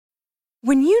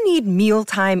When you need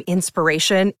mealtime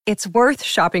inspiration, it's worth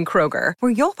shopping Kroger,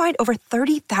 where you'll find over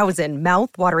 30,000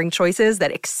 mouth-watering choices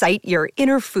that excite your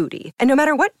inner foodie. And no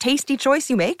matter what tasty choice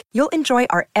you make, you'll enjoy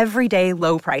our everyday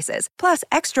low prices, plus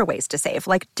extra ways to save,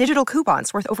 like digital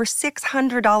coupons worth over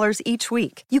 $600 each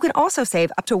week. You can also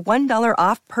save up to $1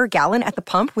 off per gallon at the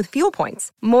pump with fuel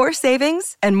points. More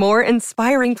savings and more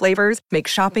inspiring flavors make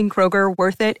shopping Kroger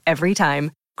worth it every time.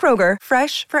 Kroger,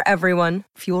 fresh for everyone.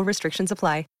 Fuel restrictions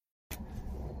apply.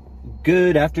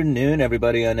 Good afternoon,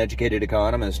 everybody. Uneducated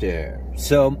Economist here.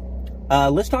 So,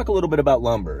 let's talk a little bit about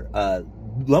lumber.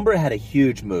 Lumber had a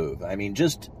huge move. I mean,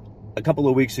 just a couple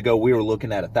of weeks ago, we were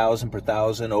looking at 1,000 per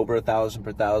thousand, over 1,000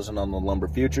 per thousand on the lumber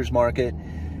futures market.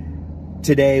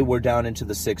 Today, we're down into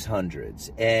the 600s.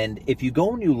 And if you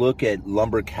go and you look at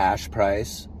lumber cash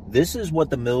price, this is what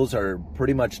the mills are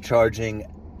pretty much charging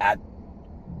at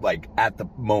the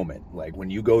moment. Like when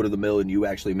you go to the mill and you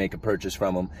actually make a purchase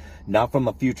from them, not from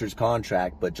a futures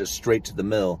contract, but just straight to the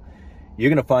mill, you're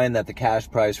going to find that the cash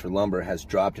price for lumber has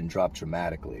dropped and dropped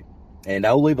dramatically. And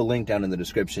I'll leave a link down in the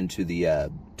description to the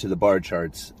bar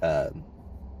charts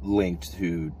linked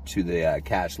to the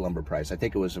cash lumber price. I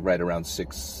think it was right around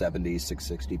 670,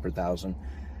 660 per thousand,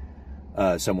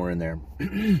 somewhere in there.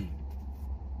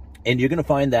 And you're going to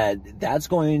find that that's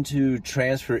going to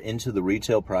transfer into the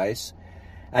retail price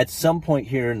at some point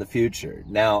here in the future.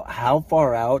 Now, how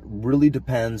far out really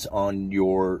depends on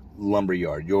your lumber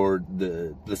yard,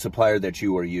 the supplier that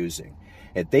you are using.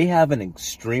 If they have an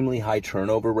extremely high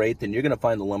turnover rate, then you're going to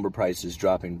find the lumber prices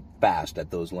dropping fast at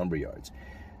those lumber yards.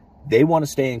 They want to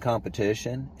stay in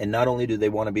competition, and not only do they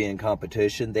want to be in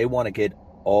competition, they want to get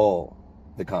all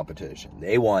the competition.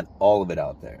 They want all of it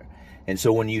out there. And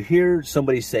so when you hear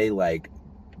somebody say like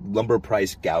lumber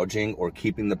price gouging or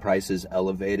keeping the prices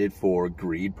elevated for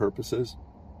greed purposes,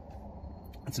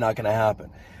 it's not going to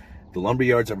happen. The lumber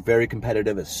yards are very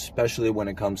competitive, especially when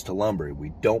it comes to lumber.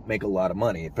 We don't make a lot of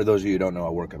money. For those of you who don't know,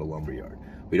 I work at a lumber yard.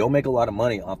 We don't make a lot of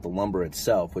money off the lumber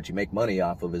itself. What you make money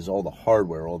off of is all the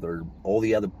hardware, all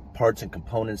the other parts and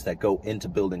components that go into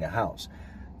building a house.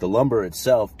 The lumber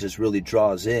itself just really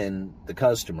draws in the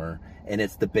customer, and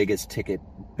it's the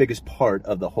biggest part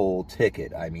of the whole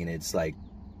ticket. I mean, it's like,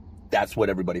 that's what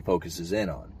everybody focuses in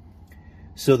on.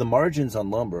 So the margins on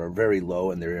lumber are very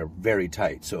low and they're very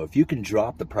tight. So if you can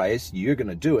drop the price, you're going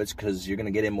to do it because you're going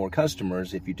to get in more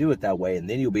customers if you do it that way, and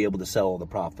then you'll be able to sell all the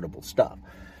profitable stuff.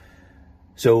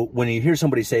 So when you hear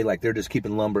somebody say like they're just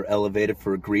keeping lumber elevated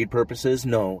for greed purposes,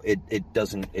 no, it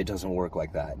doesn't work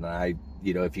like that. And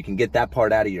if you can get that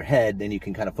part out of your head, then you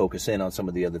can kind of focus in on some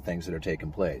of the other things that are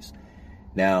taking place.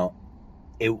 Now,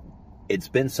 it's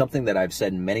been something that I've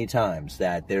said many times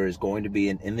that there is going to be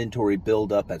an inventory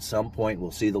buildup at some point.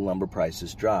 We'll see the lumber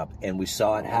prices drop, and we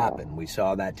saw it happen. We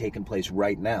saw that taking place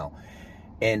right now.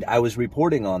 And I was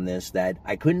reporting on this that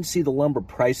I couldn't see the lumber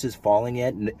prices falling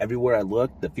yet. And everywhere I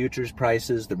looked, the futures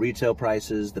prices, the retail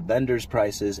prices, the vendors'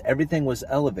 prices, everything was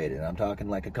elevated. I'm talking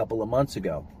like a couple of months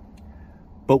ago.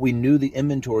 But we knew the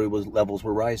inventory levels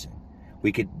were rising.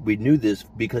 We knew this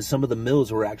because some of the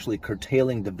mills were actually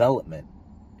curtailing development.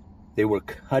 They were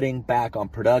cutting back on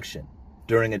production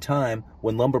during a time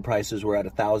when lumber prices were at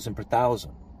 1,000 per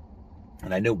thousand.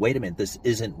 And I knew, wait a minute, this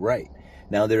isn't right.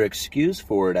 Now, their excuse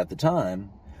for it at the time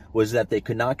was that they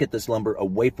could not get this lumber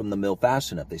away from the mill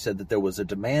fast enough. They said that there was a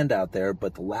demand out there,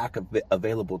 but the lack of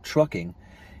available trucking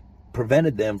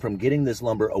prevented them from getting this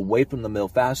lumber away from the mill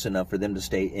fast enough for them to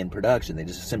stay in production. They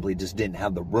simply didn't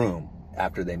have the room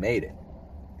after they made it.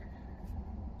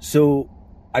 So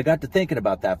I got to thinking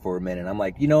about that for a minute. I'm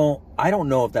like, I don't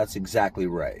know if that's exactly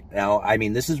right. Now, I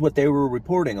mean, this is what they were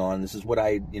reporting on. This is what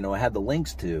I had the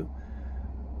links to.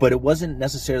 But it wasn't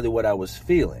necessarily what I was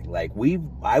feeling. Like,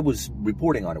 I was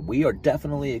reporting on it. We are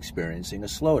definitely experiencing a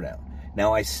slowdown.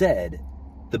 Now, I said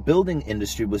the building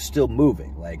industry was still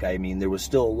moving. There was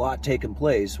still a lot taking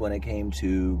place when it came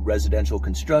to residential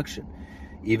construction,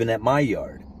 even at my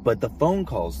yard. But the phone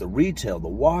calls, the retail, the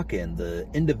walk-in, the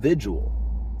individual,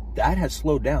 that has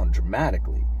slowed down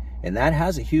dramatically. And that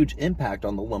has a huge impact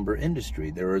on the lumber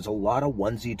industry. There is a lot of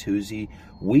onesie-twosie,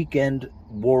 weekend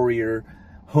warrior,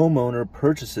 homeowner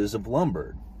purchases of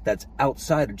lumber that's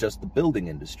outside of just the building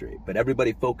industry. But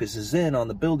everybody focuses in on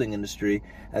the building industry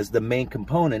as the main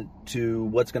component to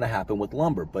what's going to happen with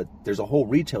lumber. But there's a whole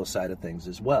retail side of things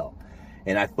as well.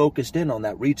 And I focused in on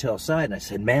that retail side, and I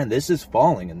said, man, this is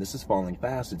falling, and this is falling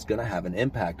fast. It's going to have an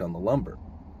impact on the lumber.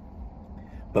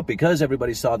 But because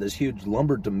everybody saw this huge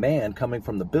lumber demand coming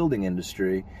from the building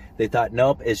industry, they thought,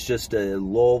 nope, it's just a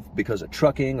lull because of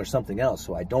trucking or something else.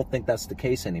 So I don't think that's the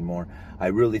case anymore. I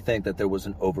really think that there was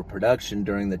an overproduction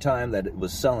during the time that it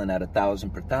was selling at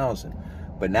 1,000 per thousand.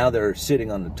 But now they're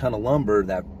sitting on a ton of lumber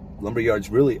that lumber yards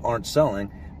really aren't selling.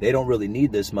 They don't really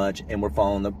need this much, and we're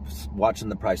watching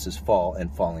the prices fall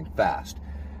and falling fast.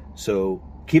 So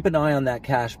keep an eye on that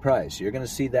cash price. You're going to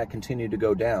see that continue to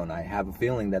go down. I have a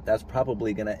feeling that that's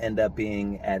probably going to end up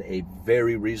being at a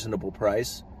very reasonable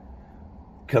price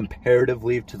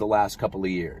comparatively to the last couple of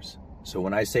years. So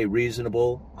when I say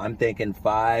reasonable, I'm thinking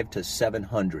 500 to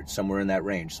 700, somewhere in that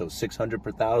range. So 600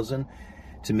 per thousand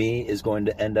to me is going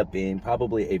to end up being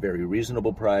probably a very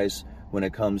reasonable price when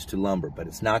it comes to lumber. But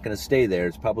it's not going to stay there.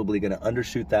 It's probably going to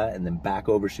undershoot that and then back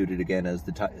overshoot it again as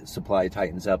the supply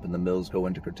tightens up and the mills go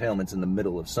into curtailments in the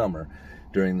middle of summer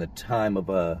during the time of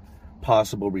a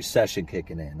possible recession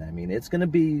kicking in. I mean, it's going to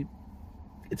be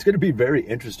very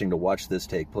interesting to watch this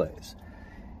take place.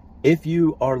 If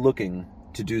you are looking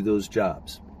to do those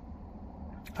jobs,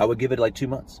 I would give it like 2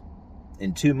 months.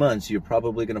 In 2 months, you're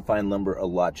probably going to find lumber a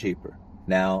lot cheaper.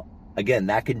 Now, again,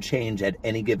 that can change at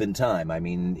any given time. I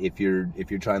mean, if you're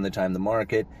trying to time the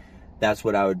market, that's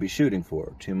what I would be shooting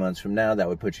for. 2 months from now, that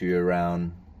would put you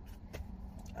around,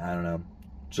 I don't know,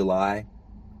 July,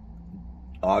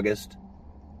 August,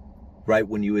 right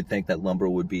when you would think that lumber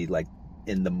would be like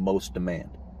in the most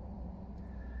demand.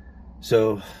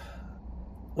 So,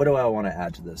 what do I want to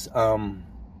add to this? There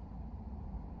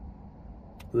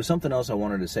was something else I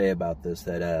wanted to say about this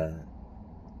that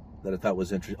I thought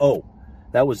was interesting. Oh,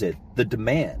 that was it. The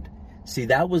demand. See,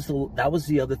 that was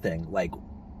the other thing. Like,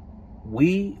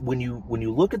 when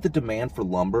you look at the demand for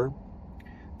lumber,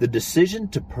 the decision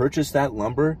to purchase that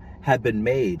lumber had been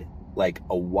made like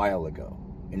a while ago,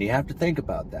 and you have to think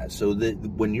about that. So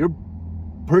when you're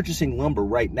purchasing lumber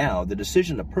right now, the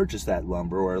decision to purchase that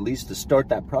lumber, or at least to start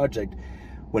that project,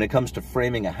 when it comes to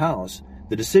framing a house,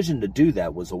 the decision to do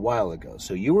that was a while ago.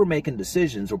 So you were making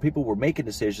decisions, or people were making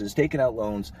decisions, taking out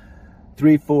loans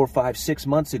 3, 4, 5, 6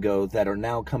 months ago that are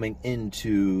now coming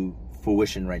into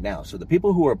fruition right now. So the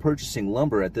people who are purchasing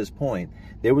lumber at this point,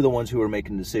 they were the ones who were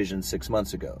making decisions 6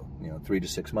 months ago, 3 to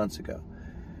 6 months ago.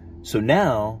 So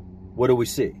now, what do we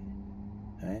see?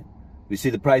 Right? We see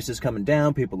the prices coming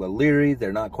down. People are leery.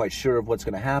 They're not quite sure of what's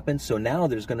going to happen. So now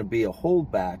there's going to be a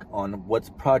holdback on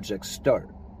what projects start,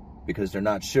 because they're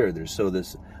not sure. There's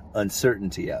this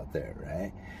uncertainty out there,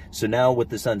 right? So now with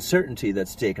this uncertainty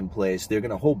that's taken place, they're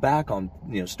going to hold back on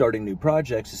starting new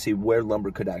projects to see where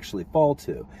lumber could actually fall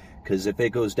to. Because if it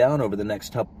goes down over the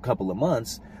next couple of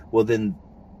months, well, then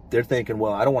they're thinking,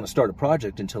 well, I don't want to start a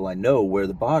project until I know where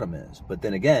the bottom is. But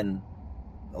then again,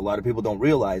 a lot of people don't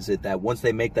realize it, that once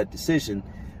they make that decision,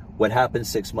 what happens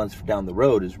 6 months down the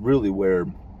road is really where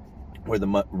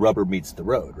the rubber meets the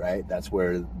road, right? That's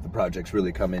where the projects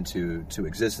really come into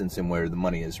existence and where the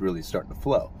money is really starting to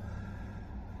flow.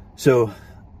 So,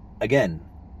 again,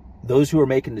 those who are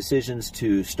making decisions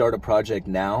to start a project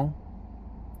now,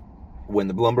 when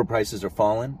the lumber prices are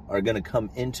falling, are going to come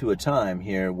into a time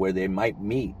here where they might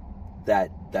meet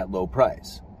that low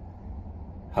price.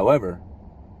 However,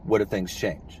 what if things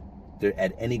change?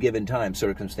 At any given time,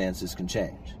 circumstances can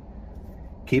change.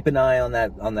 Keep an eye on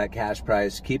that cash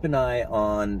price. Keep an eye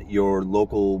on your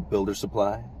local builder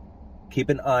supply. Keep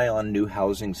an eye on new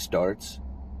housing starts.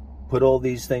 Put all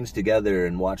these things together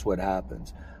and watch what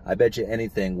happens. I bet you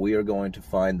anything, we are going to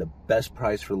find the best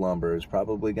price for lumber is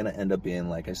probably going to end up being,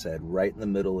 like I said, right in the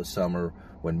middle of summer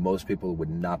when most people would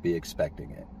not be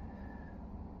expecting it.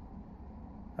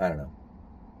 I don't know.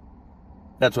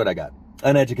 That's what I got.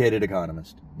 Uneducated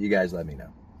economist. You guys let me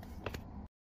know.